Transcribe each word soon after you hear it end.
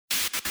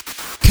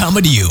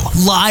Coming to you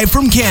live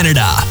from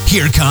Canada.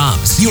 Here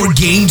comes your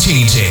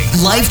game-changing,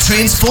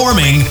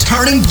 life-transforming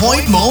turning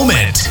point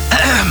moment.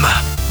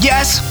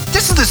 Yes,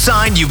 this is the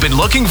sign you've been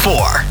looking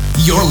for.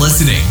 You're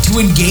listening to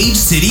Engage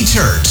City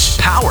Church.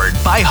 Powered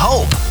by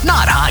hope,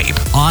 not hype.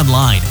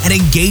 Online at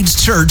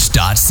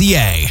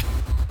EngageChurch.ca.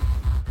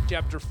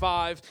 Chapter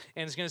 5,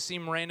 and it's going to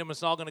seem random.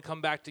 It's all going to come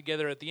back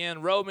together at the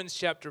end. Romans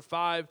chapter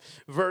 5,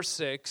 verse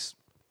 6.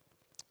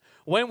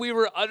 When we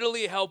were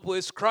utterly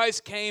helpless,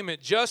 Christ came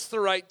at just the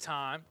right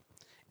time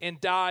and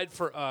died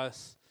for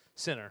us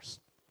sinners.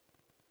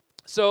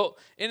 So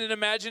in an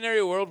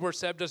imaginary world where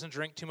Seb doesn't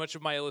drink too much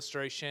of my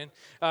illustration,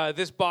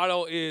 this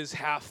bottle is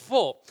half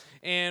full.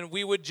 And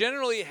we would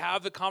generally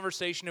have the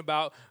conversation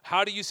about,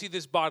 how do you see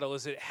this bottle?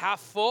 Is it half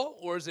full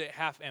or is it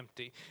half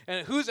empty?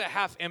 And who's a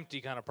half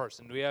empty kind of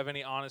person? Do we have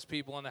any honest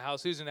people in the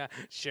house? Who's in that?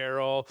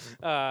 Cheryl.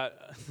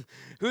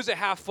 Who's a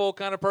half full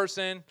kind of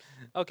person?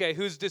 Okay,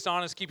 who's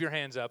dishonest? Keep your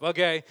hands up.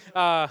 Okay.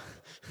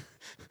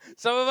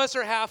 Some of us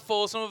are half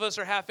full, some of us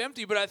are half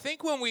empty, but I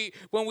think when we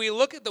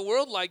look at the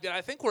world like that,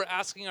 I think we're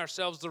asking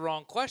ourselves the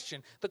wrong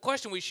question. The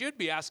question we should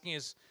be asking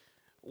is,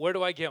 where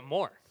do I get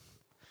more?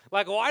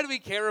 Like, why do we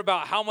care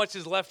about how much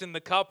is left in the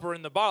cup or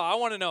in the bottle? I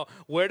want to know,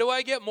 where do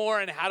I get more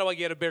and how do I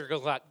get a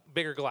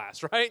bigger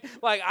glass, right?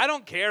 Like, I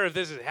don't care if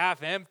this is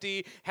half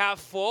empty, half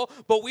full,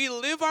 but we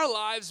live our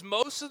lives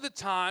most of the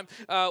time,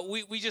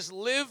 we just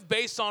live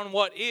based on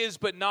what is,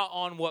 but not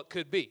on what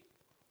could be.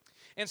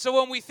 And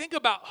so when we think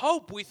about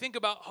hope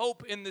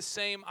in the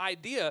same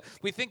idea.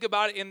 We think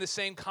about it in the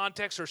same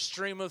context or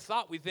stream of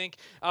thought. We think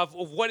of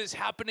what is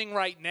happening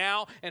right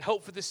now and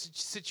hope for this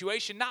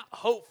situation, not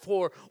hope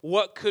for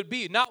what could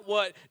be, not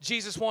what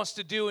Jesus wants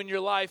to do in your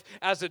life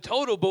as a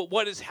total, but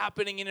what is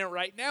happening in it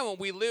right now. And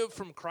we live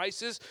from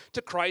crisis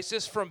to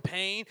crisis, from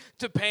pain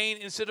to pain,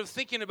 instead of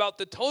thinking about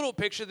the total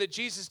picture that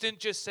Jesus didn't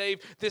just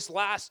save this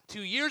last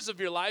 2 years of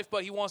your life,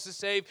 but he wants to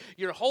save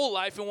your whole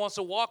life and wants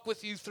to walk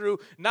with you through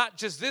not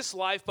just this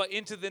life, but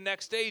into the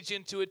next stage,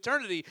 into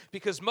eternity,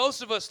 because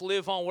most of us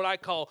live on what I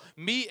call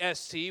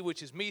me-ST,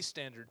 which is me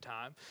standard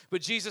time,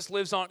 but Jesus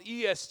lives on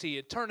EST,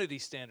 eternity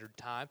standard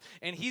time,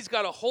 and he's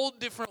got a whole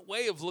different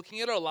way of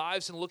looking at our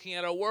lives and looking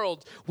at our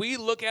world. We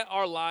look at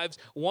our lives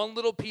one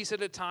little piece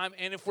at a time,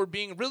 and if we're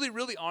being really,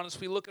 really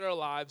honest, we look at our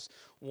lives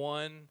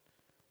one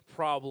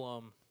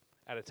problem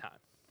at a time.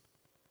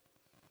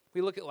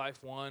 We look at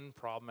life one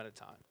problem at a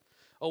time.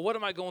 Oh, what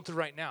am I going through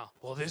right now?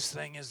 Well, this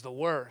thing is the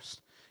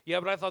worst. Yeah,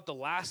 but I thought the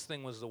last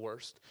thing was the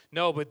worst.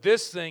 No, but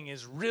this thing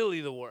is really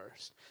the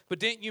worst. But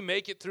didn't you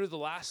make it through the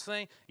last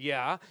thing?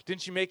 Yeah.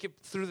 Didn't you make it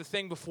through the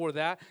thing before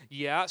that?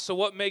 Yeah. So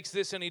what makes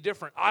this any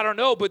different? I don't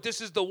know, but this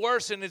is the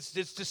worst, and it's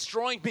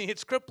destroying me.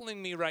 It's crippling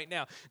me right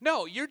now.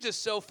 No, you're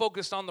just so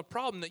focused on the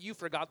problem that you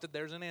forgot that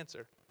there's an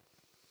answer.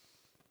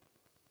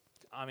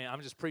 I mean,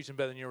 I'm just preaching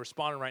better than you're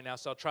responding right now,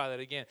 so I'll try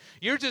that again.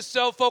 You're just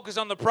so focused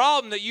on the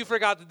problem that you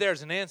forgot that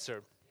there's an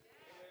answer.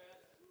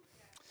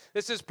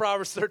 This is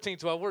Proverbs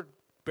 13:12. We're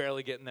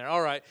barely getting there.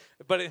 All right.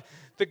 But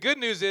the good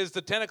news is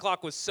the 10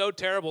 o'clock was so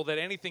terrible that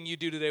anything you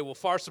do today will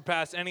far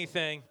surpass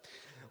anything.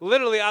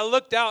 Literally, I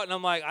looked out and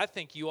I'm like, I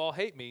think you all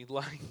hate me.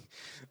 Like,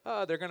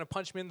 they're going to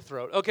punch me in the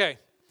throat. Okay.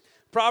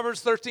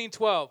 Proverbs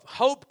 13:12.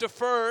 Hope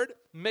deferred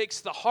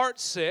makes the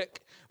heart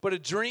sick, but a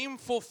dream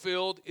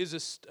fulfilled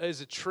is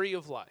a tree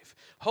of life.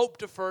 Hope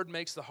deferred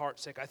makes the heart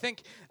sick. I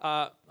think,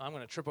 I'm going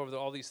to trip over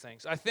all these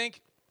things. I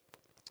think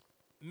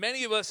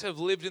many of us have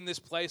lived in this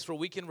place where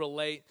we can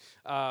relate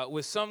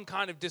with some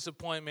kind of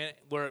disappointment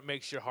where it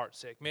makes your heart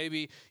sick.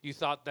 Maybe you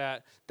thought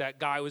that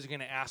guy was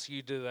going to ask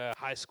you to the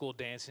high school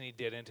dance and he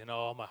didn't, and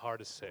oh, my heart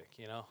is sick,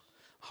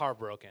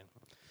 heartbroken.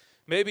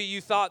 Maybe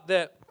you thought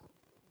that,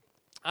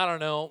 I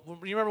don't know,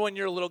 you remember when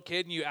you're a little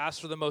kid and you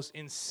asked for the most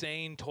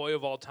insane toy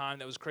of all time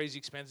that was crazy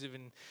expensive,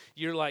 and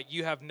you're like,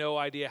 you have no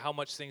idea how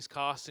much things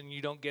cost, and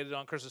you don't get it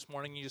on Christmas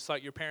morning, you just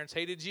thought your parents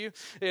hated you?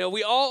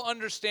 We all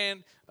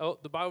understand,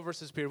 the Bible verse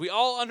disappeared. We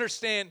all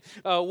understand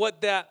what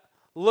that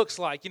looks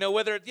like.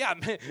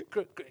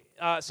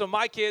 So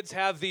my kids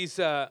have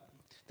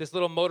this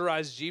little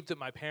motorized Jeep that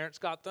my parents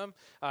got them.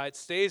 It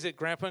stays at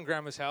Grandpa and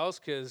Grandma's house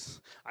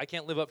because I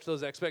can't live up to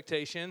those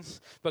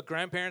expectations. But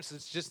grandparents,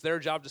 it's just their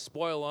job to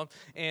spoil them.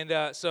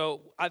 And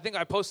so I think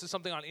I posted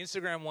something on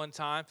Instagram one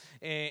time,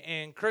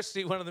 and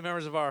Christy, one of the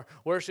members of our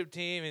worship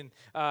team, and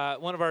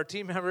one of our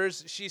team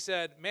members, she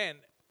said, man,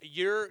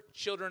 your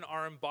children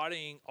are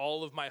embodying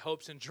all of my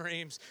hopes and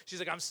dreams. She's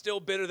like, I'm still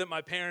bitter that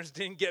my parents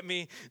didn't get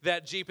me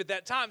that Jeep at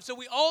that time. So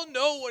we all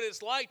know what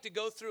it's like to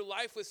go through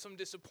life with some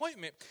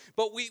disappointment.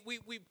 But we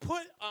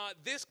put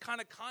this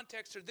kind of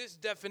context or this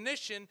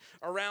definition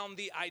around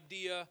the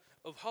idea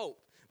of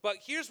hope. But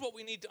here's what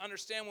we need to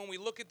understand when we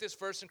look at this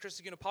verse, and Chris is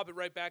going to pop it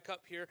right back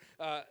up here.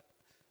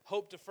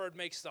 Hope deferred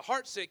makes the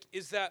heart sick,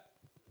 is that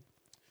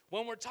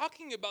when we're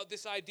talking about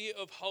this idea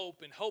of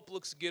hope and hope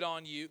looks good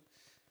on you,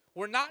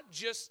 we're not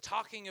just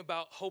talking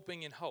about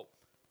hoping in hope,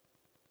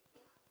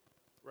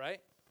 right?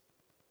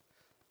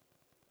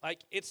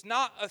 Like, it's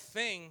not a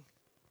thing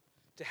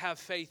to have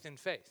faith in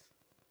faith,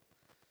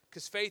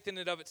 because faith in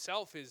and of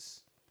itself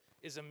is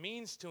a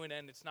means to an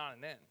end. It's not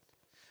an end.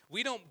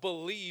 We don't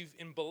believe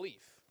in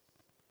belief,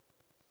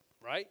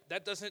 right?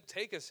 That doesn't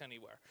take us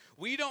anywhere.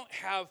 We don't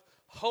have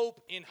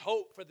hope in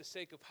hope for the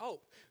sake of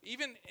hope.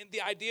 Even in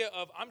the idea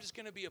of I'm just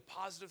going to be a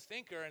positive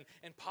thinker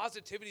and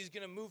positivity is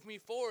going to move me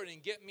forward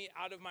and get me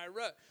out of my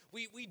rut.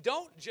 We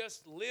don't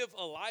just live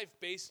a life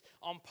based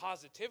on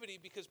positivity,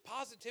 because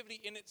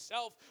positivity in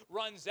itself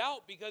runs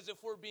out, because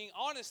if we're being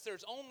honest,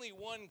 there's only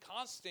one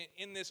constant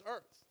in this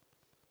earth.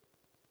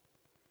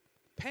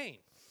 Pain.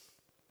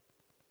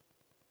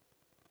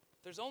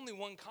 There's only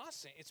one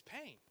constant. It's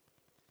pain.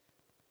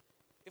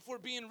 If we're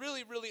being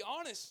really, really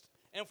honest,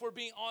 and if we're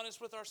being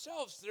honest with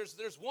ourselves,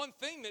 there's one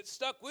thing that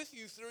stuck with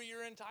you through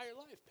your entire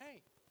life: pain.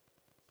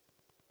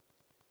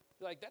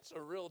 You're like, that's a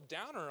real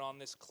downer on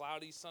this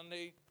cloudy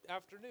Sunday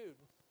afternoon.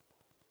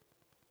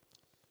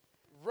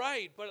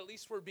 Right, but at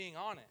least we're being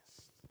honest.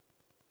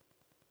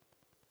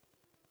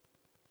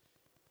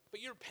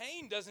 But your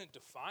pain doesn't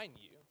define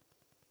you.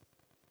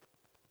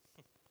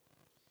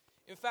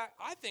 In fact,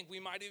 I think we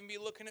might even be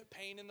looking at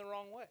pain in the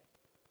wrong way.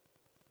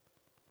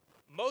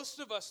 Most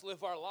of us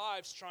live our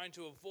lives trying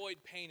to avoid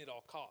pain at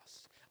all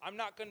costs. I'm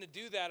not going to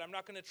do that. I'm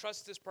not going to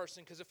trust this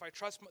person, because if I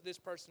trust this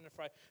person, if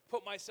I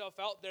put myself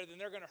out there, then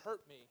they're going to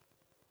hurt me.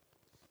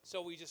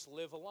 So we just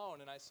live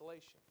alone in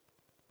isolation.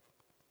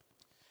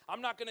 I'm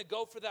not going to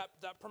go for that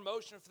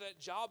promotion, for that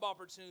job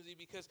opportunity,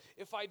 because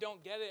if I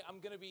don't get it, I'm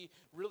going to be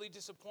really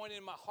disappointed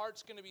and my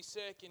heart's going to be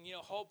sick. And,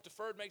 hope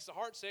deferred makes the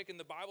heart sick. And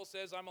the Bible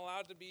says I'm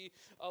allowed to be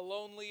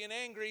lonely and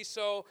angry.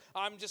 So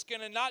I'm just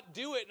going to not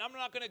do it. And I'm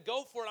not going to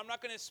go for it. I'm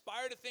not going to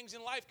aspire to things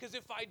in life, because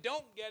if I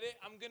don't get it,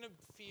 I'm going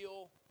to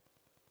feel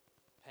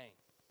pain.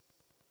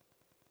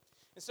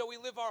 And so we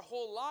live our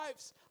whole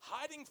lives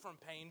hiding from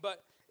pain.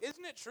 But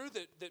isn't it true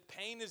that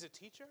pain is a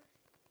teacher?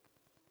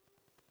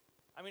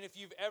 I mean, if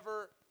you've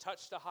ever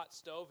touched a hot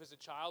stove as a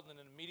child and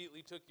then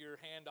immediately took your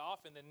hand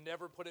off and then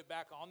never put it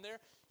back on there,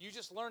 you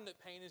just learned that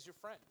pain is your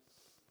friend.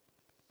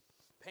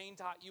 Pain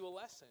taught you a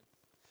lesson.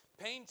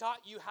 Pain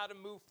taught you how to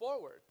move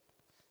forward.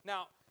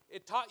 Now,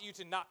 it taught you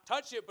to not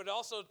touch it, but it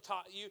also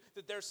taught you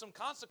that there's some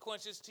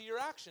consequences to your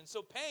actions.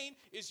 So pain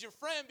is your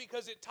friend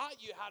because it taught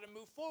you how to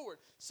move forward.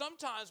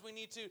 Sometimes we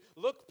need to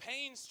look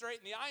pain straight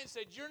in the eye and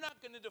say, you're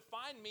not going to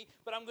define me,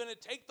 but I'm going to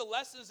take the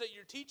lessons that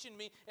you're teaching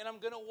me and I'm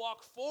going to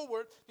walk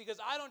forward, because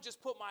I don't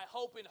just put my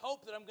hope in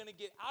hope that I'm going to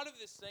get out of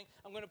this thing.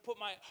 I'm going to put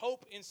my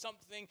hope in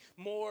something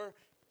more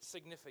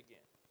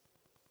significant.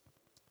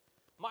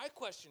 My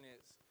question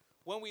is,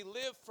 when we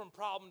live from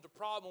problem to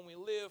problem, when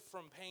we live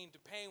from pain to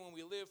pain, when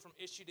we live from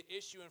issue to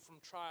issue and from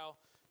trial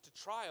to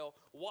trial,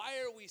 why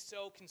are we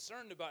so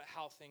concerned about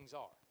how things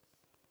are?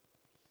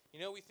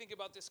 We think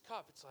about this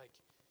cup. It's like,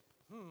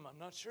 I'm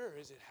not sure.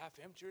 Is it half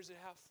empty or is it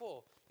half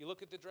full? You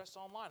look at the dress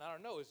online. I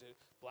don't know. Is it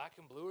black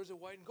and blue or is it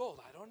white and gold?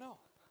 I don't know.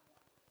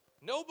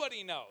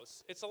 Nobody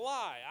knows. It's a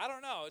lie. I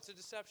don't know. It's a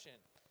deception.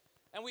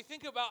 And we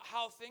think about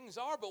how things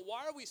are, but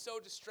why are we so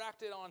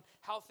distracted on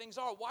how things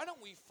are? Why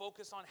don't we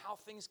focus on how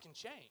things can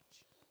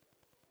change?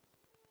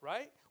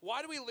 Right?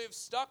 Why do we live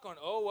stuck on,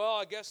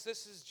 I guess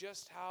this is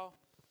just how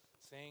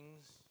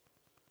things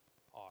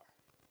are?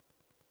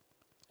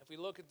 If we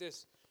look at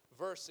this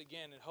verse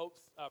again in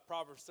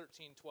Proverbs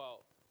 13:12,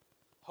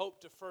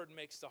 hope deferred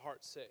makes the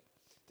heart sick.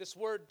 This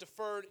word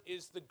deferred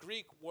is the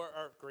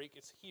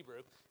it's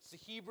Hebrew. It's the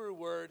Hebrew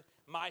word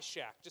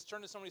mashak. Just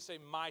turn to somebody and say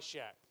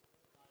mashak.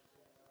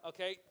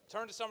 Okay,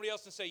 turn to somebody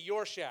else and say,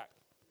 your shack.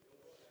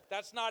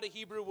 That's not a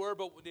Hebrew word,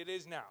 but it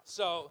is now.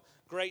 So,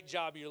 great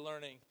job, you're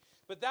learning.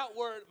 But that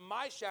word,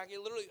 my shack,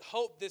 it literally,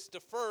 hope, this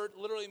deferred,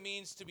 literally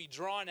means to be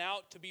drawn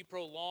out, to be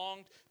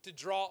prolonged, to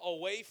draw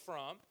away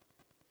from.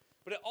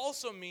 But it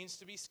also means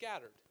to be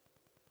scattered.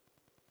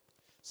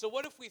 So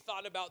what if we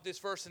thought about this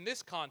verse in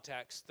this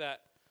context,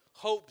 that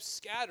hope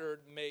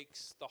scattered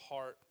makes the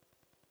heart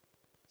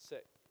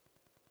sick?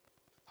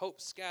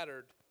 Hope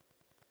scattered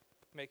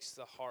makes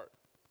the heart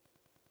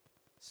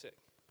sick.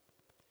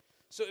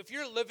 So if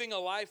you're living a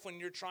life when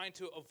you're trying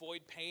to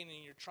avoid pain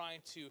and you're trying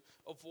to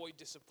avoid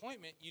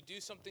disappointment, you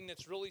do something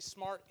that's really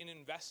smart in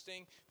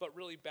investing but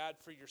really bad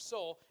for your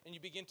soul, and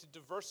you begin to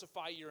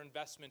diversify your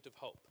investment of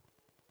hope.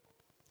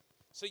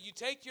 So you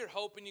take your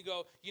hope and you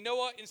go, you know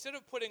what? Instead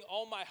of putting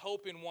all my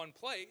hope in one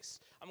place,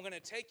 I'm going to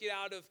take it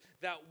out of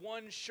that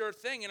one sure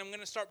thing and I'm going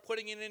to start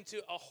putting it into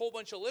a whole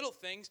bunch of little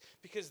things,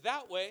 because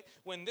that way,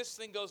 when this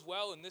thing goes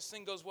well and this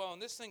thing goes well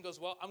and this thing goes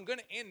well, I'm going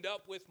to end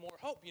up with more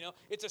hope.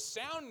 It's a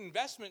sound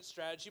investment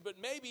strategy, but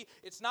maybe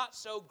it's not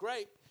so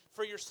great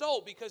for your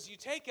soul, because you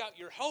take out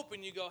your hope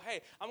and you go,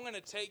 hey, I'm going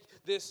to take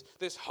this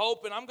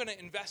hope and I'm going to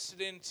invest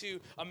it into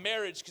a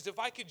marriage, because if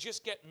I could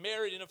just get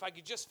married and if I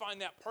could just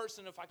find that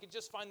person, if I could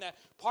just find that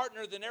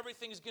partner, then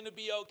everything's going to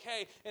be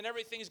okay and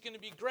everything's going to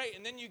be great.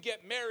 And then you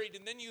get married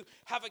and then you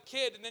have a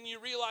kid and then you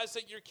realize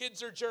that your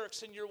kids are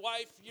jerks and your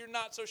wife, you're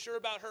not so sure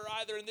about her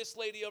either, and this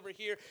lady over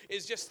here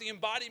is just the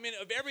embodiment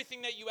of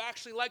everything that you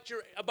actually liked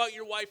about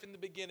your wife in the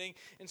beginning.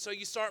 And so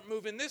you start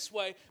moving this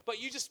way,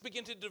 but you just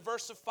begin to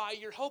diversify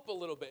your hope a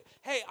little bit. it.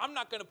 Hey, I'm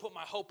not going to put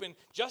my hope in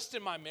just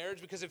in my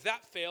marriage, because if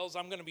that fails,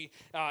 I'm going to be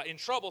in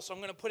trouble. So I'm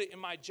going to put it in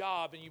my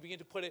job, and you begin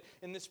to put it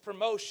in this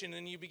promotion,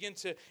 and you begin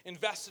to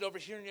invest it over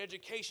here in your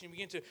education. You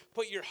begin to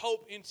put your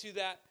hope into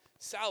that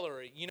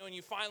salary, and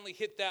you finally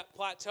hit that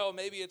plateau.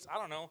 Maybe it's, I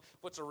don't know,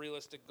 what's a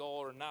realistic goal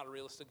or not a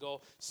realistic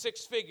goal?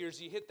 6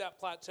 figures, you hit that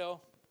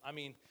plateau. I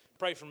mean,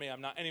 pray for me,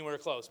 I'm not anywhere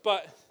close.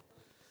 But,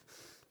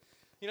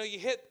 you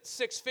hit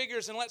 6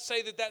 figures, and let's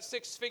say that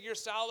 6-figure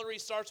salary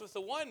starts with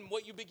a 1.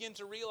 What you begin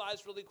to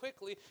realize really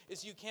quickly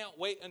is you can't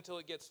wait until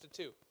it gets to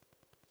 2.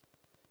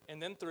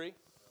 And then 3.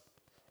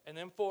 And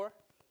then 4.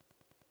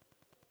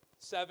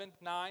 7,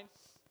 9,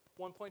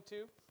 1.2.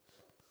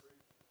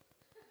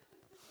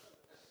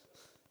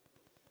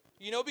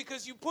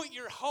 Because you put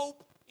your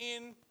hope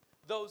in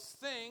those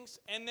things,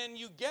 and then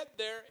you get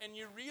there and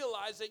you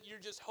realize that you're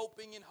just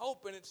hoping and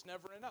hope, and it's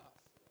never enough.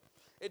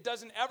 It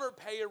doesn't ever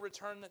pay a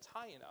return that's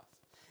high enough.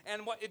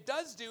 And what it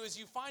does do is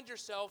you find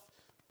yourself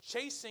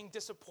chasing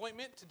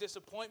disappointment to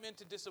disappointment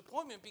to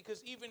disappointment,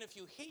 because even if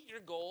you hit your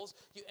goals,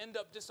 you end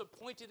up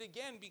disappointed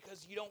again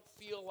because you don't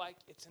feel like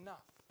it's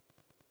enough.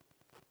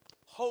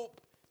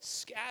 Hope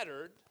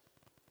scattered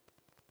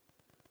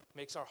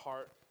makes our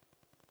heart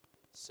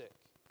sick.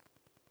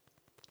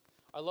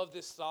 I love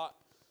this thought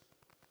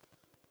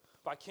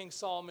by King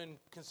Solomon,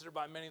 considered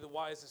by many the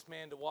wisest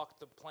man to walk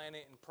the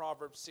planet, in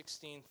Proverbs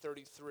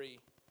 16:33.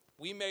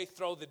 We may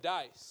throw the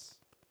dice,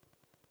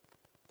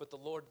 but the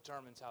Lord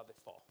determines how they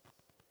fall.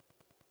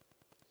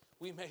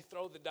 We may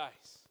throw the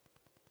dice,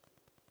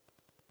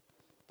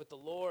 but the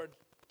Lord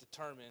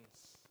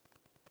determines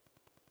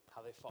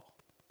how they fall.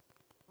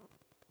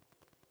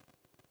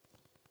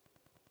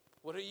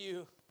 What are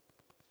you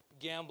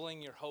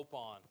gambling your hope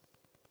on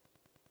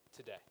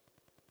today?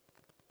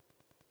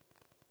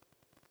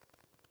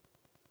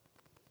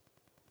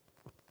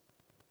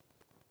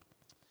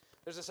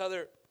 There's this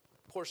other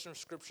portion of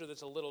Scripture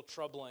that's a little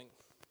troubling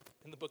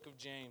in the book of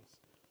James.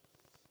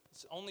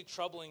 It's only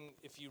troubling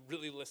if you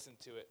really listen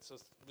to it. So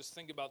just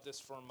think about this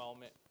for a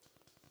moment.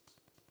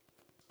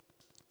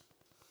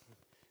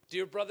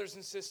 Dear brothers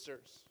and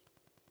sisters,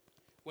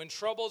 when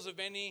troubles of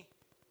any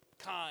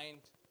kind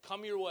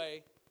come your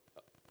way,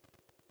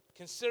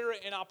 consider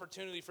it an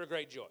opportunity for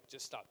great joy.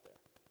 Just stop there.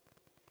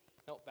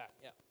 No, back,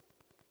 yeah.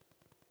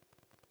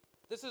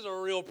 This is a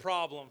real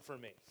problem for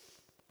me.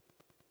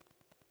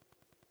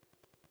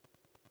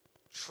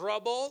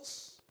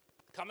 Troubles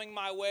coming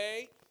my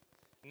way,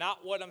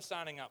 not what I'm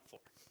signing up for.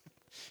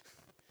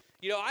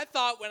 I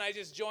thought when I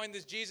just joined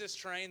this Jesus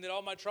train that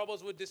all my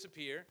troubles would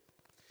disappear.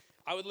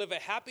 I would live a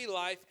happy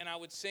life, and I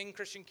would sing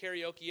Christian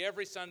karaoke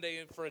every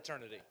Sunday for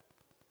eternity.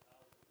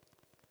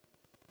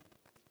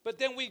 But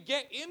then we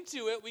get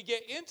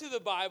into the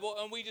Bible,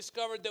 and we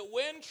discovered that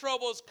when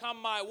troubles come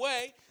my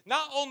way,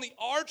 not only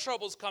are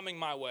troubles coming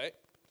my way,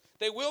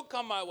 they will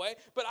come my way,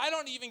 but I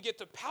don't even get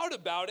to pout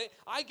about it.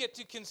 I get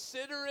to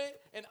consider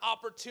it an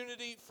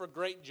opportunity for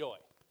great joy.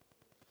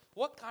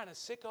 What kind of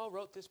sicko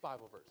wrote this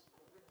Bible verse?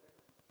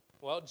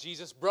 Well,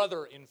 Jesus'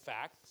 brother, in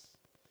fact.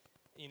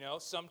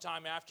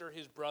 Sometime after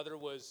his brother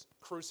was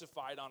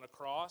crucified on a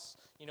cross,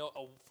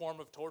 a form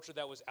of torture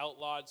that was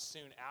outlawed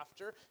soon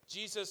after.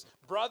 Jesus'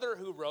 brother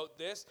who wrote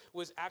this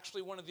was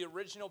actually one of the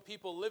original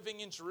people living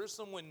in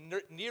Jerusalem when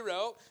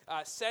Nero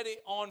set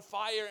it on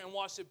fire and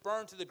watched it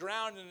burn to the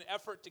ground in an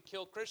effort to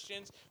kill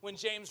Christians. When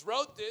James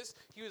wrote this,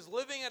 he was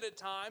living at a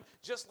time,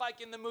 just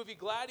like in the movie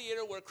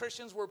Gladiator, where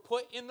Christians were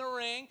put in the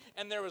ring,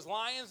 and there was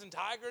lions and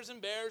tigers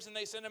and bears, and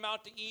they sent them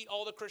out to eat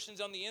all the Christians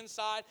on the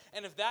inside.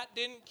 And if that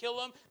didn't kill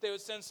them, they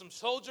would send some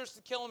soldiers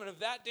to kill him, and if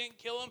that didn't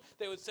kill him,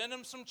 they would send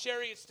him some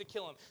chariots to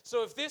kill him.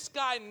 So if this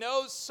guy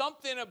knows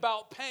something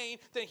about pain,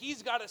 then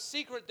he's got a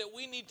secret that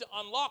we need to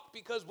unlock,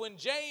 because when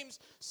James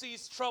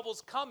sees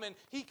troubles coming,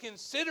 he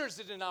considers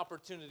it an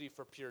opportunity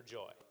for pure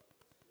joy.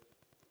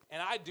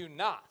 And I do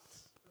not.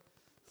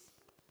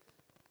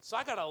 So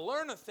I got to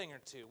learn a thing or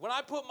two. When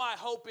I put my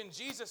hope in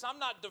Jesus, I'm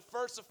not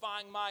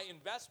diversifying my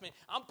investment.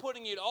 I'm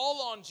putting it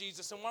all on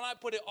Jesus. And when I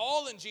put it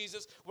all in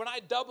Jesus, when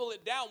I double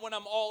it down, when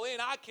I'm all in,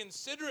 I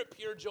consider it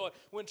pure joy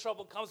when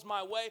trouble comes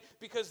my way.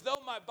 Because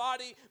though my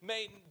body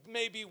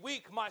may be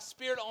weak, my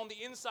spirit on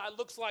the inside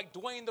looks like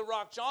Dwayne "The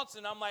Rock"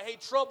 Johnson. I'm like, hey,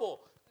 trouble,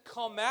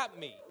 come at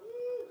me.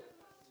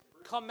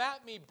 Come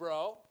at me,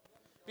 bro.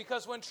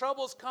 Because when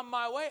troubles come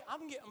my way,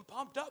 I'm getting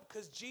pumped up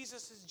because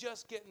Jesus is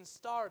just getting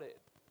started.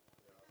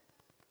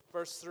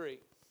 Verse 3.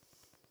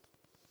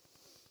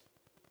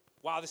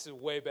 Wow, this is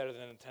way better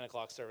than a 10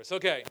 o'clock service.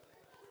 Okay.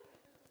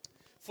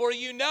 For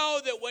you know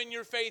that when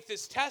your faith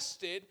is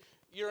tested,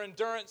 your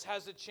endurance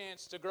has a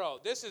chance to grow.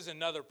 This is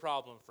another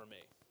problem for me.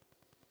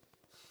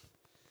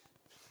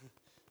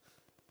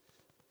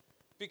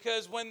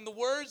 Because when the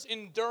words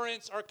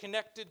endurance are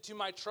connected to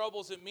my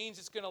troubles, it means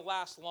it's going to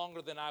last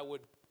longer than I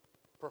would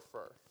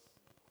prefer.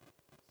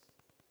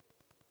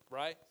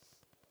 Right?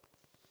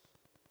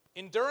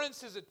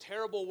 Endurance is a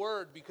terrible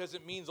word because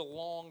it means a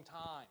long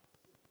time.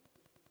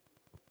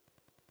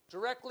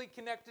 Directly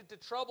connected to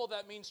trouble,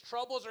 that means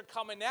troubles are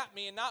coming at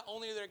me, and not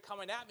only are they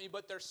coming at me,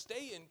 but they're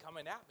staying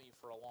coming at me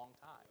for a long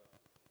time.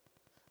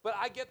 But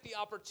I get the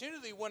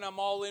opportunity when I'm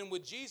all in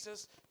with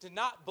Jesus to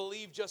not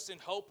believe just in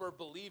hope or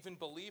believe in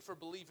belief or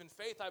believe in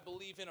faith. I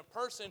believe in a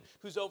person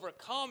who's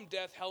overcome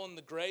death, hell, and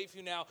the grave,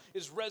 who now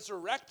is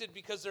resurrected,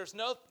 because there's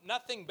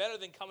nothing better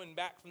than coming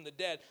back from the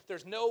dead.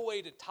 There's no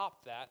way to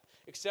top that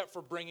except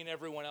for bringing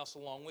everyone else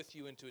along with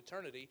you into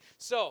eternity.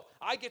 So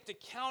I get to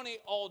count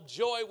it all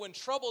joy when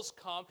troubles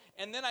come,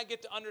 and then I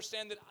get to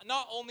understand that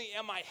not only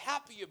am I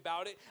happy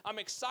about it, I'm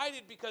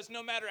excited because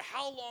no matter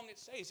how long it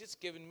stays, it's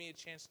given me a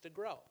chance to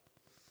grow.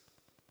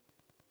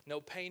 No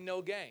pain,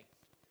 no gain.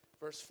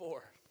 Verse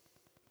 4.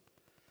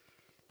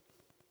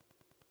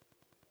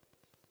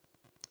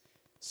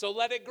 So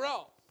let it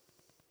grow.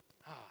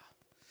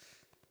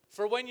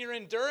 For when your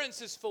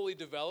endurance is fully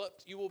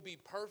developed, you will be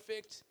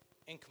perfect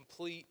and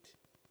complete,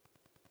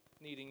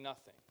 needing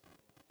nothing.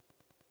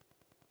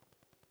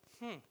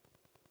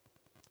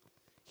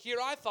 Here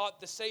I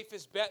thought the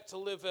safest bet to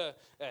live a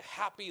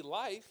happy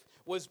life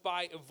was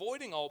by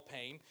avoiding all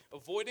pain,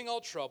 avoiding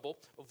all trouble,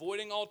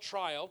 avoiding all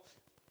trial,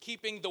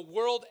 keeping the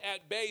world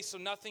at bay so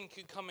nothing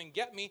could come and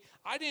get me.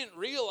 I didn't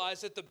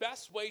realize that the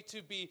best way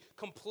to be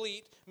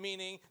complete,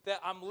 meaning that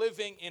I'm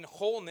living in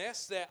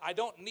wholeness, that I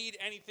don't need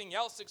anything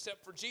else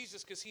except for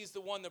Jesus because he's the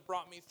one that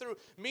brought me through,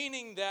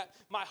 meaning that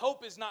my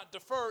hope is not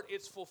deferred,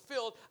 it's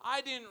fulfilled.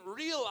 I didn't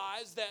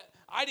realize that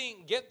I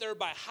didn't get there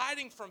by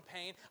hiding from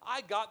pain.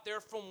 I got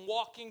there from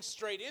walking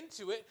straight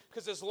into it,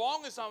 because as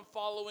long as I'm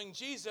following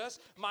Jesus,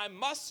 my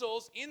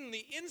muscles in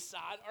the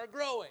inside are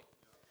growing.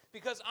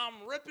 Because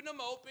I'm ripping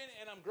them open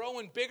and I'm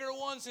growing bigger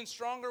ones and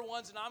stronger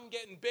ones, and I'm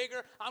getting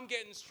bigger, I'm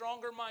getting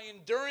stronger. My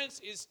endurance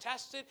is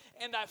tested,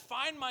 and I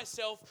find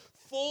myself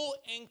full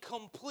and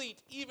complete,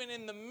 even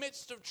in the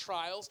midst of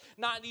trials,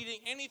 not needing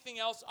anything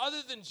else other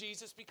than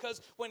Jesus,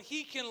 because when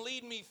he can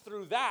lead me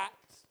through that,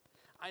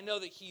 I know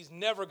that he's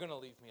never going to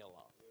leave me alone.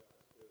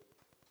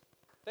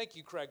 Thank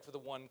you, Craig, for the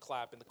one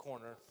clap in the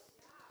corner.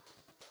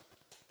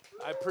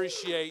 I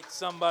appreciate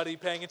somebody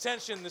paying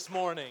attention this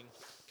morning.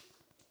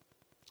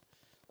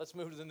 Let's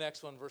move to the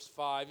next one, verse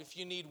 5. If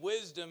you need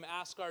wisdom,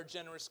 ask our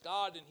generous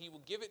God, and he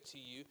will give it to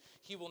you.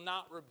 He will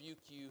not rebuke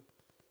you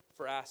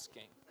for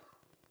asking.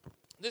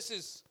 This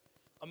is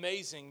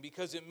amazing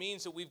because it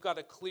means that we've got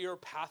a clear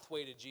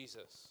pathway to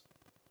Jesus.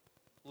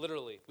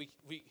 Literally,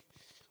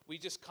 we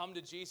just come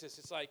to Jesus.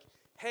 It's like,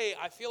 hey,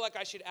 I feel like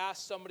I should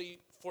ask somebody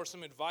for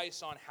some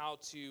advice on how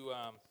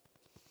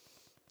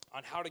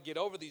to get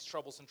over these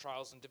troubles and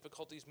trials and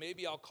difficulties.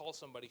 Maybe I'll call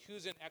somebody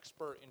who's an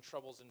expert in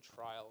troubles and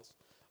trials.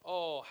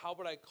 Oh, how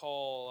would I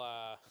call,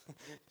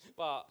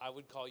 well, I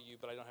would call you,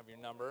 but I don't have your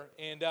number.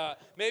 And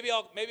maybe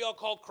I'll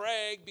call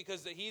Craig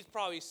because he's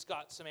probably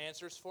got some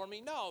answers for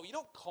me. No, you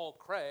don't call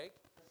Craig.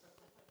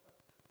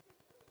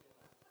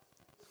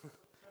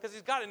 Because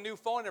he's got a new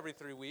phone every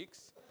 3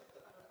 weeks.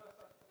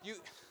 You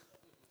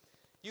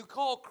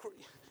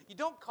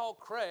don't call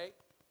Craig.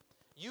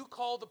 You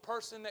call the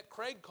person that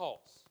Craig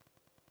calls.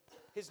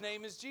 His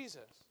name is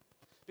Jesus.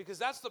 Because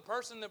that's the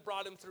person that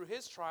brought him through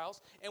his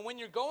trials. And when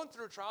you're going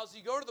through trials,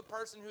 you go to the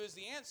person who is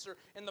the answer.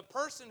 And the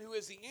person who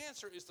is the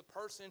answer is the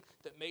person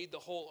that made the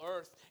whole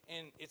earth.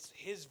 And it's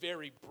his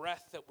very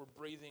breath that we're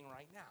breathing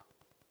right now.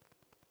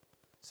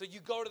 So you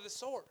go to the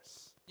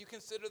source. You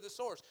consider the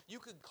source. You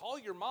could call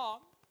your mom,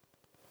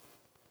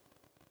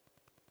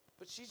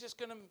 but she's just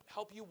going to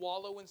help you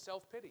wallow in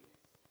self-pity.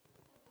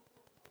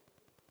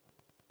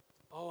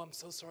 Oh, I'm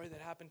so sorry that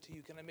happened to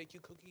you. Can I make you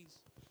cookies?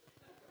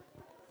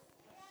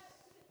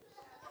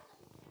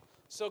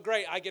 So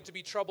great, I get to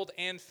be troubled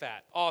and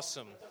fat.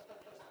 Awesome.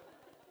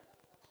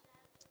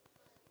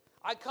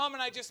 I come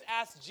and I just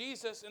ask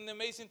Jesus, and the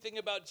amazing thing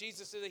about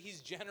Jesus is that he's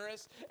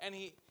generous, and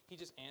he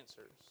just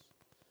answers.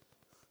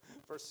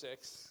 Verse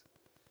 6.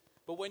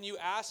 But when you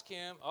ask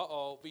him,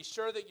 be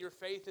sure that your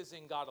faith is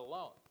in God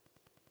alone.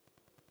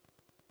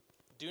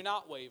 Do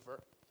not waver,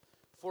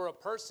 for a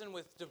person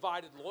with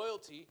divided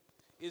loyalty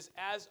is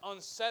as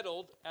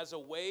unsettled as a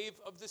wave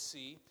of the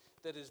sea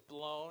that is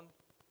blown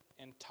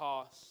and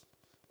tossed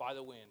by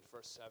the wind.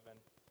 Verse 7.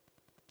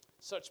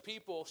 Such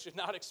people should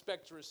not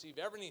expect to receive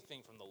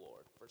anything from the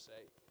Lord. Verse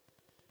 8.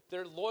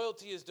 Their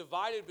loyalty is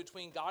divided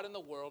between God and the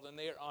world, and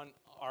they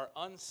are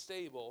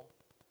unstable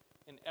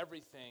in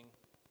everything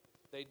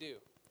they do.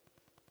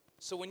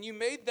 So when you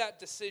made that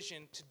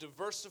decision to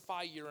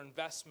diversify your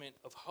investment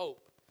of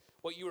hope,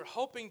 what you were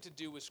hoping to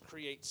do was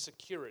create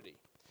security.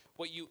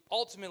 What you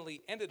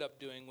ultimately ended up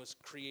doing was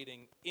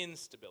creating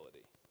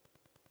instability.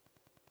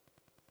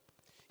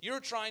 You're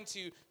trying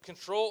to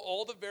control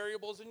all the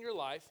variables in your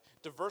life,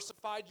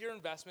 diversified your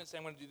investments, saying,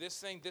 I'm going to do this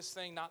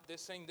thing, not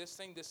this thing, this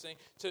thing,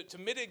 to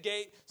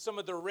mitigate some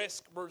of the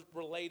risk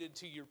related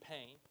to your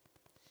pain.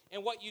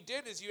 And what you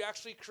did is you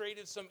actually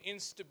created some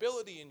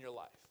instability in your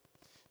life.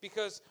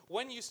 Because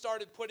when you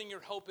started putting your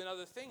hope in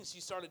other things,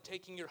 you started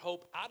taking your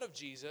hope out of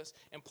Jesus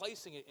and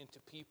placing it into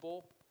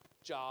people,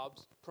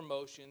 jobs,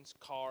 promotions,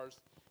 cars,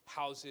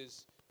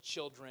 houses,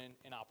 children,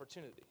 and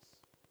opportunities.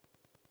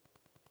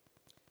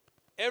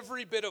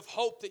 Every bit of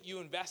hope that you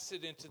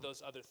invested into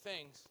those other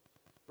things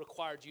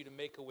required you to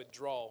make a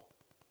withdrawal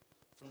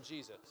from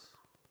Jesus.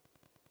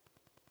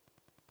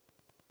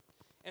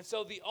 And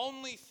so the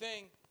only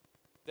thing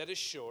that is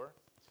sure,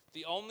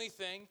 the only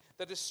thing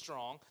that is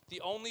strong, the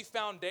only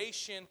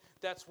foundation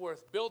that's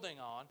worth building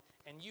on,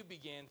 and you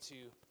begin to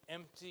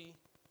empty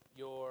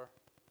your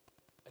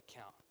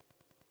account.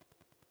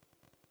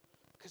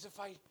 Because if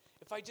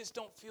I just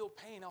don't feel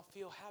pain, I'll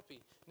feel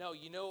happy. No,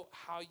 you know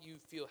how you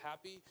feel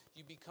happy?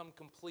 You become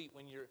complete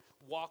when you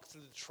walk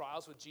through the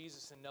trials with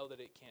Jesus and know that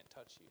it can't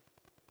touch you.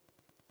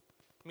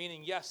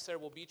 Meaning, yes, there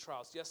will be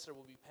trials. Yes, there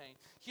will be pain.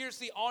 Here's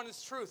the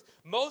honest truth.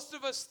 Most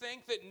of us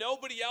think that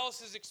nobody else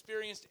has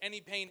experienced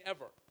any pain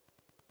ever.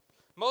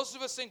 Most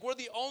of us think we're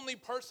the only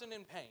person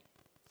in pain.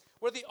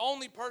 We're the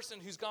only person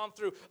who's gone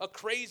through a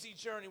crazy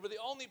journey. We're the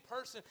only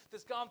person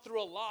that's gone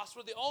through a loss.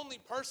 We're the only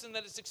person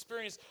that has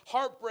experienced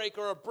heartbreak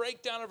or a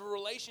breakdown of a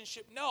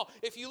relationship. No,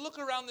 if you look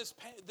around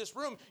this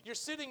room, you're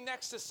sitting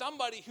next to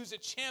somebody who's a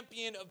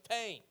champion of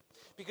pain.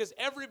 Because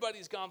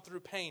everybody's gone through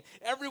pain.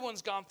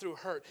 Everyone's gone through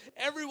hurt.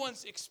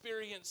 Everyone's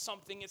experienced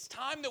something. It's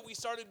time that we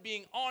started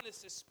being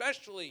honest,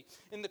 especially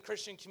in the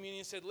Christian community,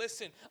 and said,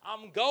 listen,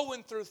 I'm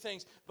going through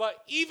things,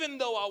 but even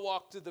though I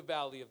walk through the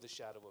valley of the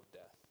shadow of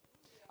death,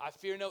 I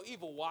fear no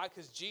evil. Why?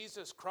 Because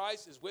Jesus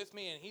Christ is with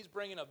me, and he's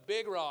bringing a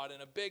big rod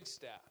and a big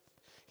staff.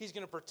 He's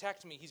going to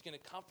protect me. He's going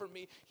to comfort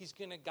me. He's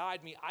going to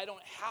guide me. I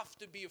don't have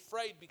to be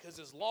afraid, because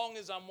as long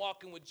as I'm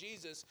walking with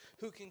Jesus,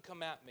 who can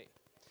come at me?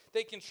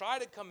 They can try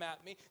to come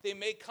at me. They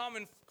may come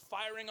and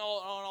firing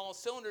on all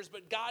cylinders,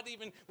 but God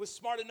even was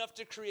smart enough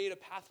to create a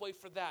pathway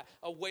for that,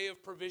 a way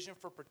of provision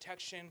for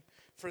protection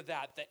for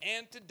that. The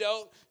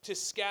antidote to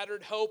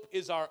scattered hope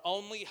is our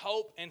only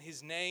hope, and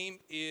his name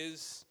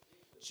is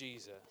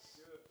Jesus.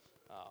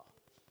 Oh.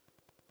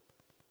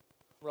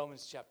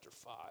 Romans chapter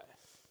 5.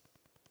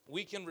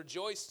 We can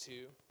rejoice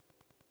too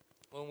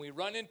when we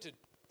run into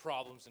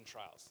problems and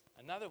trials.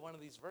 Another one of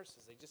these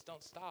verses, they just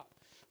don't stop.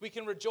 We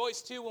can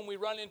rejoice too when we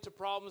run into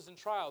problems and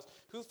trials.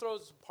 Who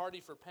throws a party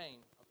for pain?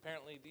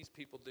 Apparently these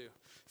people do.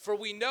 For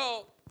we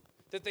know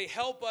that they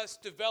help us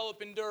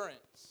develop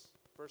endurance.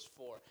 Verse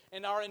 4.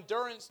 And our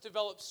endurance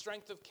develops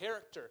strength of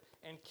character.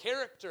 And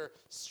character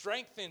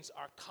strengthens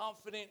our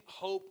confident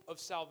hope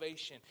of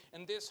salvation.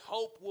 And this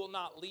hope will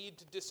not lead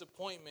to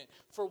disappointment,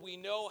 for we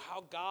know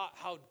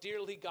how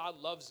dearly God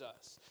loves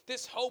us.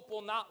 This hope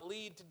will not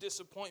lead to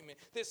disappointment.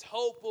 This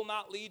hope will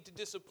not lead to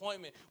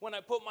disappointment. When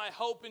I put my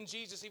hope in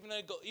Jesus,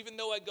 even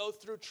though I go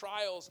through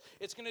trials,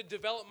 it's going to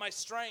develop my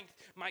strength,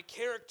 my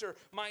character,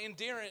 my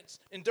endurance.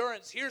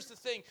 Here's the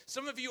thing.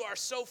 Some of you are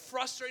so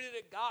frustrated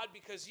at God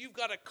because you've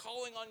got a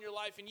calling on your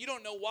life and you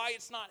don't know why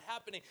it's not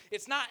happening.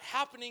 It's not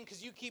happening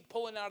because you keep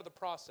pulling out of the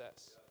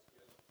process.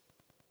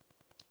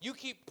 You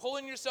keep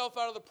pulling yourself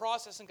out of the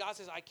process, and God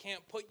says, I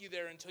can't put you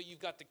there until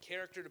you've got the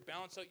character to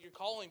balance out your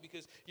calling,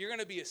 because you're going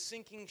to be a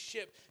sinking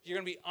ship. You're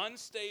going to be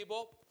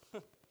unstable.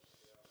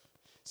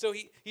 So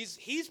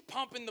he's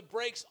pumping the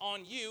brakes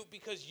on you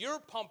because you're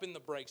pumping the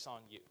brakes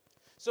on you.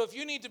 So if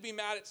you need to be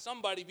mad at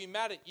somebody, be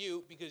mad at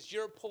you because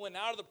you're pulling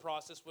out of the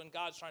process when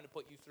God's trying to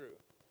put you through.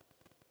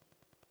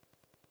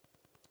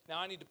 Now,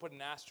 I need to put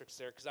an asterisk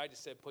there because I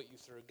just said put you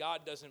through.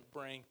 God doesn't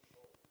bring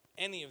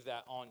any of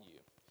that on you.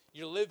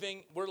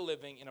 We're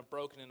living in a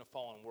broken and a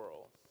fallen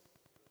world.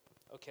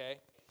 Okay?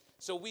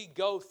 So we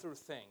go through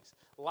things.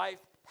 Life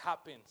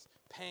happens.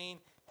 Pain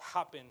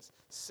happens.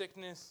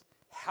 Sickness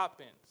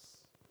happens.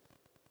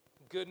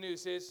 Good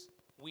news is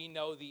we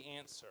know the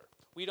answer.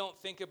 We don't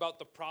think about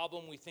the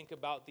problem. We think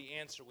about the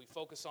answer. We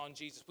focus on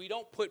Jesus. We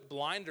don't put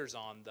blinders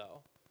on,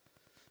 though.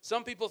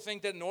 Some people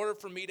think that in order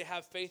for me to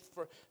have faith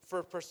for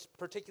a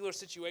particular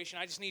situation,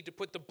 I just need to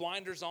put the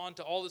blinders on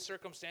to all the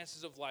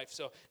circumstances of life.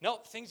 So, no,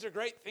 things are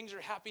great. Things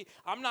are happy.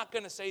 I'm not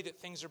going to say that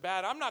things are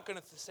bad. I'm not going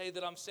to say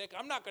that I'm sick.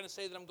 I'm not going to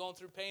say that I'm going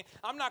through pain.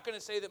 I'm not going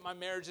to say that my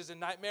marriage is a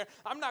nightmare.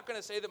 I'm not going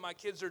to say that my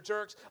kids are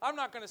jerks. I'm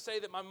not going to say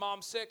that my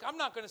mom's sick. I'm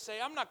not going to say,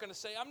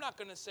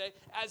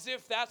 as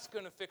if that's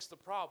going to fix the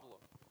problem.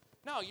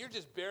 No, you're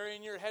just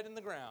burying your head in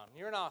the ground.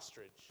 You're an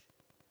ostrich.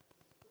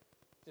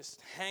 Just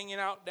hanging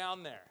out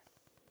down there.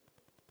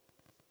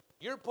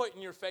 You're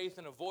putting your faith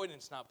in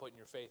avoidance, not putting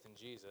your faith in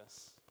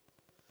Jesus.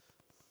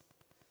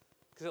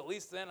 Because at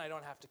least then I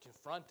don't have to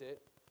confront it.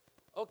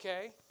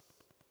 Okay,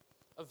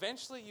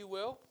 eventually you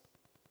will.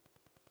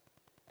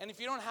 And if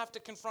you don't have to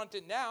confront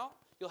it now,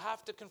 you'll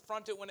have to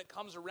confront it when it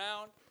comes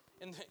around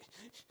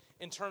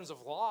in terms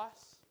of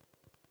loss.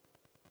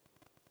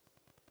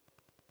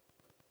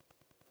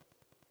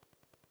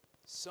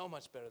 So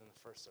much better than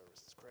the first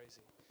service. It's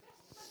crazy.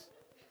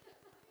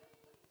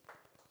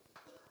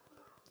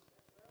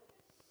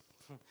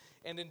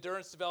 And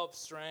endurance develops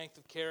strength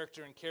of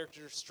character, and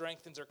character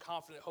strengthens our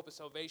confident hope of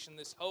salvation.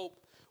 This hope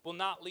will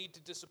not lead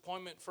to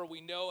disappointment, for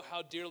we know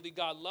how dearly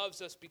God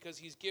loves us because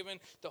he's given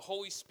the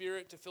Holy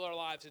Spirit to fill our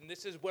lives. And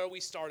this is where we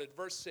started.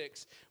 Verse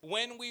 6,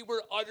 when we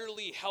were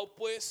utterly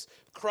helpless,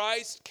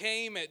 Christ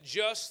came at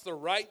just the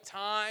right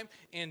time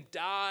and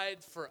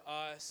died for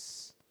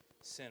us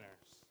sinners.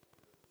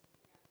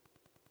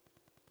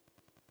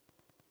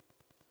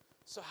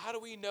 So how do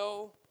we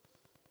know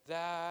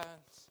that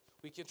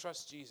we can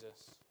trust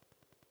Jesus?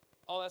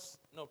 Oh, that's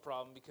no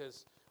problem,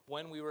 because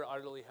When we were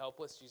utterly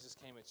helpless, Jesus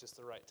came at just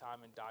the right time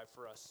and died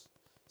for us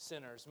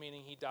sinners,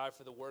 meaning he died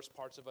for the worst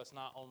parts of us,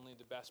 not only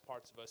the best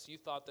parts of us. You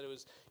thought that it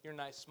was your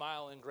nice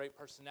smile and great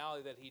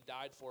personality that he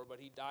died for, but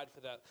he died for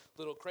that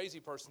little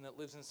crazy person that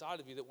lives inside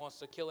of you that wants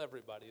to kill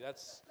everybody.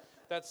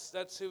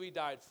 That's who he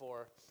died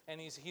for. And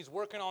he's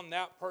working on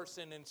that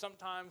person, and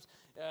sometimes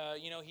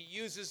he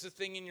uses the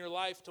thing in your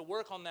life to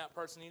work on that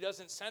person. He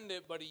doesn't send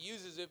it, but he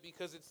uses it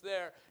because it's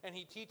there, and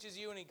he teaches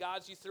you and he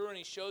guides you through, and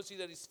he shows you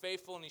that he's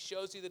faithful, and he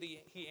shows you that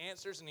he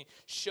answers, and he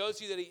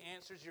shows you that he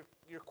answers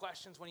your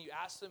questions when you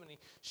ask them, and he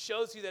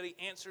shows you that he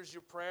answers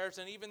your prayers.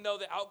 And even though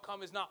the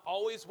outcome is not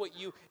always what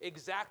you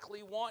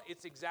exactly want,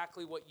 it's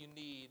exactly what you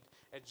need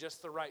at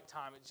just the right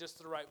time, at just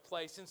the right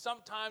place. And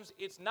sometimes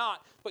it's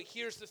not. But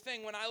here's the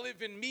thing. When I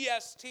live in me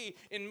ST,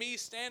 in me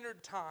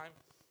standard time,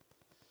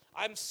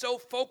 I'm so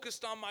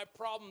focused on my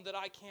problem that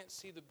I can't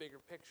see the bigger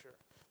picture.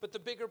 But the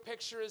bigger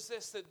picture is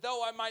this, that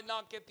though I might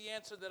not get the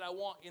answer that I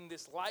want in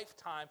this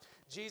lifetime,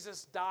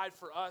 Jesus died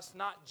for us,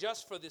 not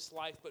just for this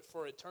life, but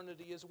for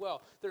eternity as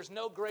well. There's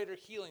no greater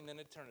healing than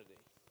eternity.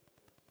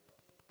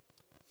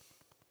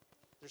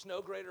 There's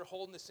no greater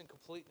wholeness and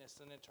completeness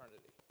than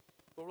eternity.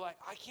 But we're like,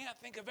 I can't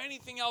think of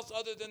anything else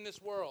other than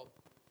this world.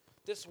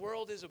 This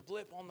world is a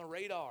blip on the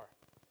radar.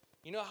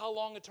 You know how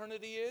long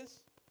eternity is?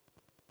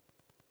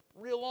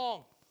 Real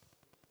long.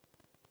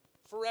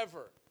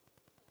 Forever.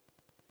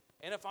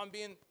 And if I'm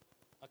being,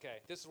 okay,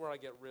 this is where I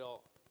get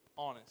real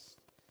honest.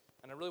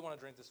 And I really want to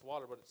drink this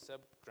water, but Seb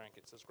drank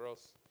it, so it's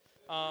gross.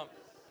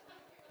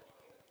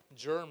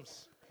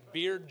 Germs.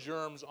 Beard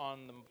germs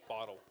on the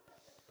bottle.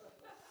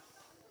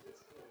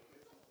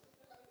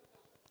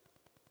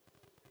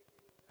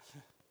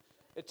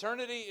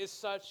 Eternity is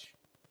such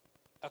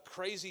a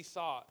crazy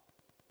thought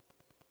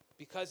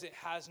because it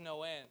has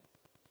no end.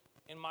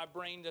 And my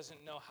brain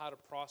doesn't know how to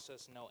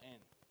process no end.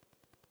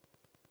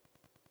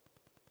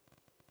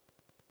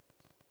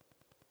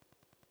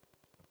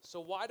 So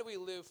why do we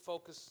live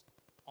focused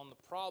on the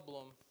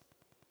problem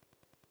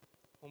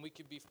when we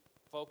could be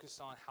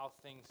focused on how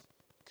things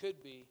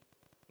could be,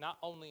 not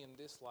only in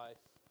this life,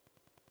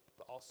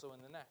 but also in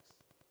the next?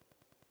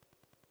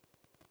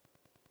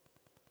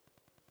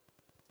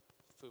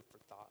 Food for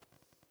thought.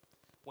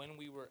 When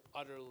we were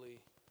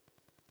utterly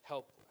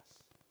helpless,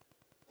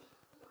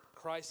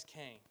 Christ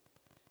came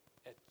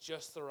at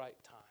just the right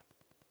time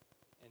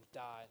and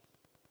died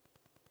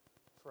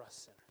for us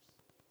sinners.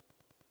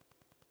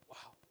 Wow.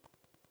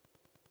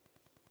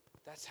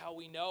 That's how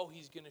we know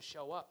he's going to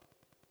show up.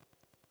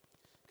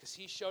 Because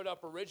he showed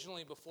up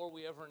originally before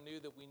we ever knew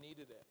that we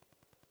needed it.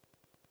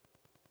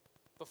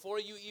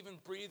 Before you even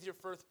breathed your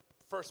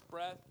first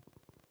breath,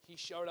 he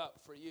showed up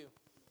for you.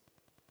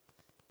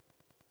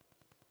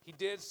 He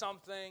did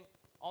something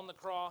on the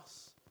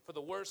cross for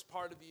the worst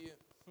part of you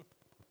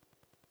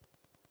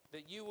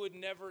that you would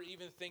never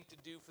even think to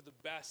do for the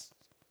best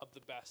of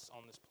the best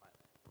on this planet.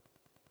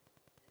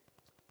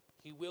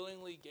 He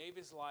willingly gave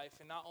his life,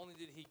 and not only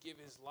did he give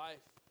his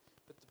life,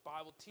 but the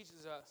Bible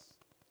teaches us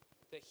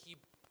that he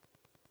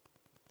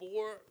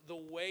bore the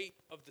weight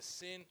of the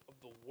sin of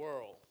the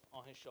world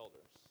on his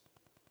shoulders.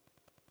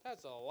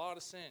 That's a lot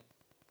of sin.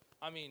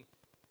 I mean,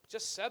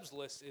 just Seb's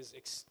list is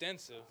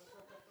extensive.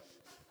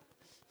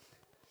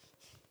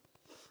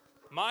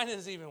 Mine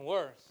is even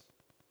worse.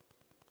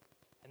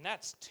 And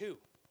that's 2.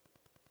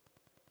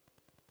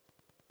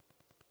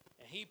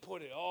 And he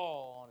put it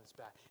all on his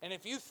back. And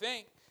if you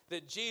think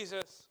that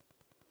Jesus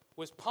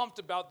was pumped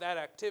about that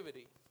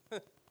activity,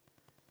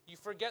 you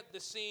forget the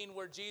scene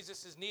where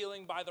Jesus is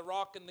kneeling by the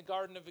rock in the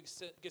Garden of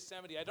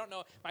Gethsemane. I don't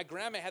know. My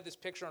grandma had this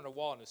picture on her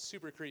wall, and it's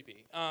super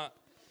creepy.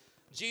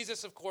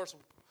 Jesus, of course,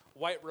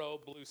 white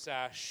robe, blue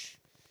sash,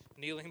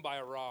 kneeling by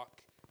a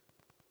rock,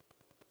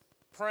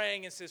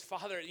 praying and says,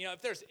 Father,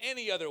 if there's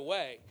any other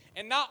way.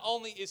 And not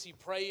only is he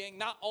praying,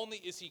 not only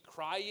is he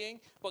crying,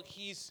 but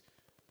he's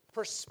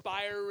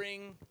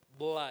perspiring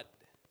blood.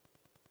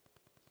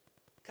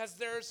 Because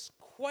there's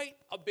quite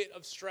a bit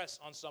of stress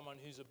on someone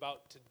who's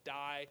about to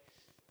die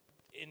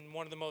in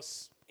one of the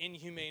most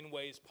inhumane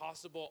ways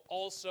possible,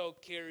 also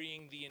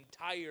carrying the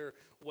entire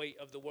weight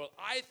of the world.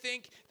 I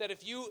think that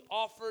if you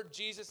offered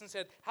Jesus and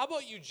said, how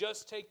about you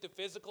just take the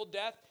physical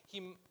death?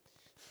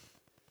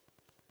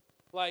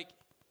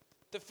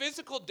 The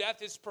physical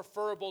death is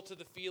preferable to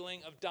the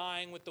feeling of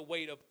dying with the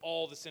weight of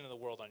all the sin of the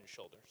world on your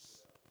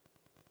shoulders.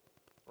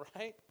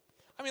 Right?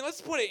 I mean,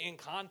 let's put it in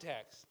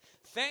context.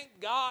 Thank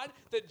God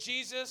that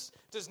Jesus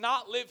does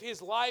not live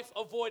his life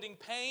avoiding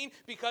pain,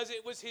 because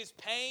it was his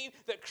pain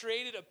that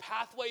created a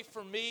pathway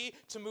for me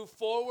to move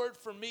forward,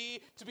 for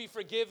me to be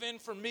forgiven,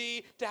 for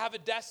me to have a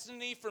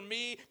destiny, for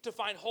me to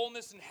find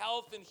wholeness and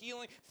health and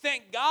healing.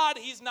 Thank God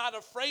he's not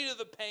afraid of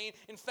the pain.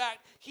 In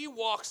fact, he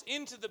walks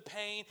into the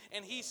pain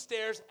and he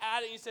stares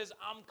at it and he says,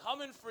 I'm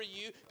coming for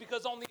you,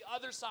 because on the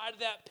other side of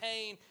that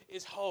pain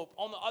is hope.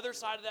 On the other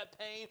side of that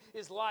pain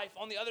is life.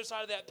 On the other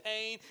side of that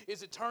pain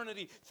is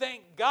eternity.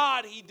 Thank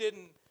God he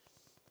didn't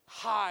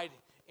hide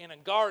in a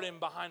garden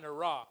behind a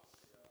rock.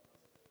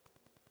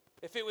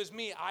 If it was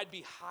me, I'd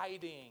be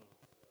hiding.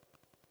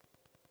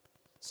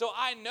 So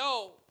I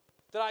know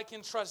that I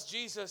can trust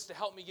Jesus to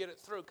help me get it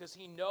through because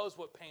he knows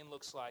what pain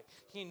looks like.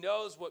 He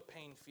knows what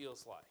pain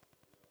feels like.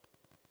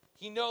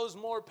 He knows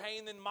more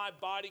pain than my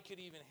body could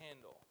even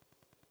handle.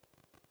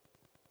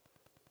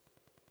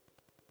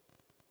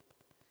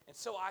 And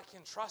so I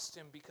can trust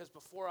him because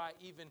before I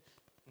even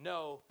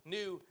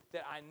knew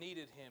that I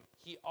needed him,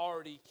 he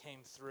already came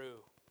through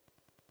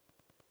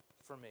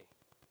for me.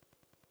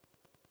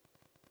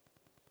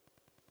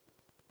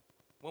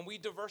 When we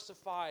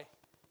diversify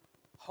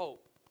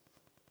hope,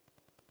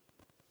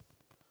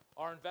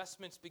 our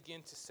investments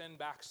begin to send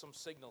back some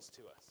signals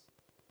to us.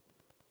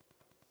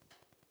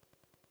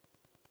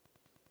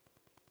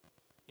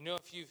 You know,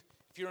 if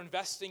you're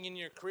investing in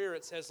your career,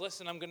 it says,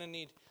 listen, I'm going to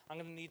need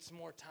some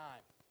more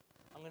time.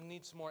 I'm going to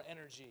need some more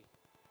energy.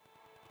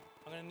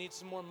 I'm going to need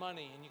some more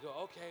money. And you go,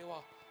 okay,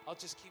 well, I'll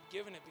just keep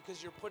giving it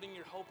because you're putting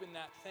your hope in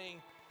that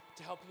thing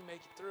to help you make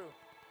it through.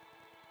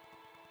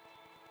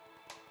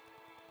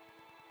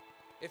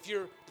 If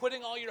you're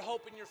putting all your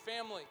hope in your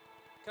family,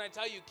 can I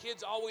tell you,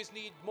 kids always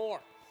need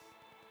more.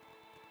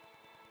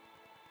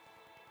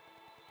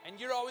 And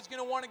you're always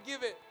going to want to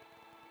give it.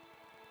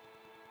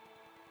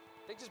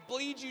 They just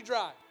bleed you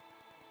dry.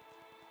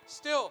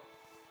 Still,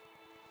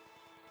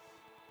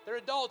 they're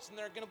adults and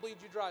they're going to bleed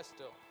you dry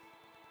still.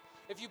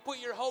 If you put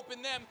your hope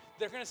in them,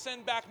 they're going to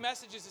send back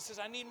messages that says,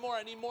 I need more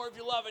of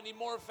your love, I need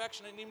more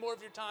affection, I need more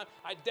of your time,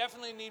 I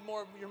definitely need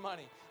more of your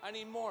money, I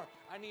need more.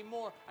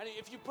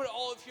 If you put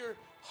all of your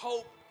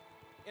hope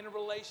in a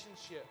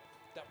relationship,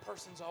 that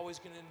person's always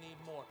going to need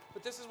more.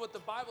 But this is what the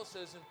Bible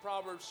says in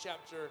Proverbs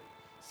chapter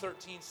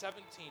 13,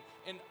 17.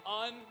 An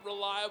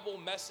unreliable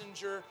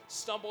messenger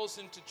stumbles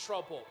into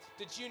trouble.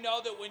 Did you know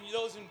that when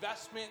those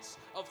investments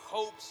of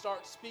hope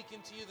start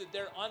speaking to you, that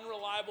they're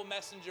unreliable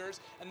messengers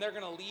and they're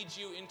going to lead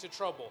you into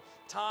trouble?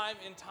 Time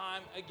and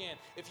time again.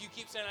 If you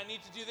keep saying, I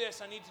need to do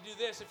this,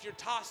 if you're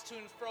tossed to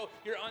and fro,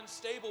 you're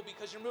unstable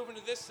because you're moving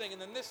to this thing and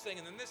then this thing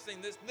and then this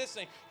thing, this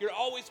thing. You're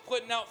always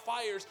putting out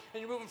fires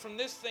and you're moving from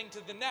this thing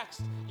to the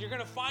next. You're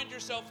going to find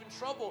yourself in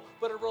trouble,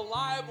 but a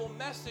reliable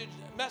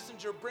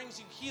messenger brings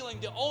you healing.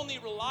 The only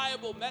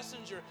reliable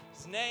messenger,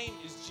 his name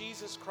is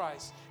Jesus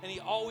Christ, and he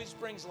always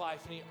brings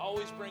life, and he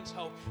always brings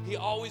hope, he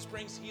always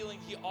brings healing,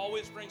 he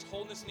always brings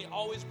wholeness, and he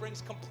always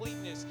brings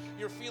completeness.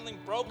 You're feeling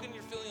broken,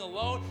 you're feeling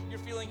alone, you're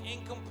feeling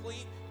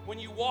incomplete. When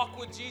you walk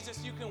with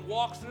Jesus, you can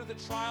walk through the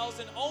trials,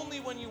 and only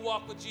when you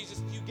walk with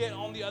Jesus, you get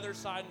on the other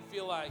side and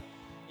feel like,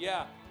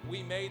 yeah,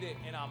 we made it,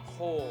 and I'm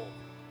whole.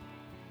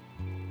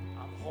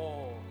 I'm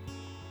whole.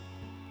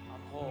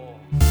 I'm whole.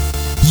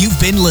 You've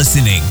been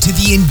listening to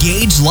The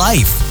Engage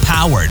Life,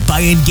 powered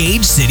by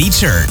Engage City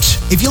Church.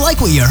 If you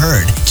like what you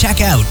heard,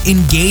 check out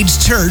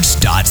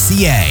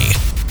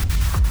EngageChurch.ca.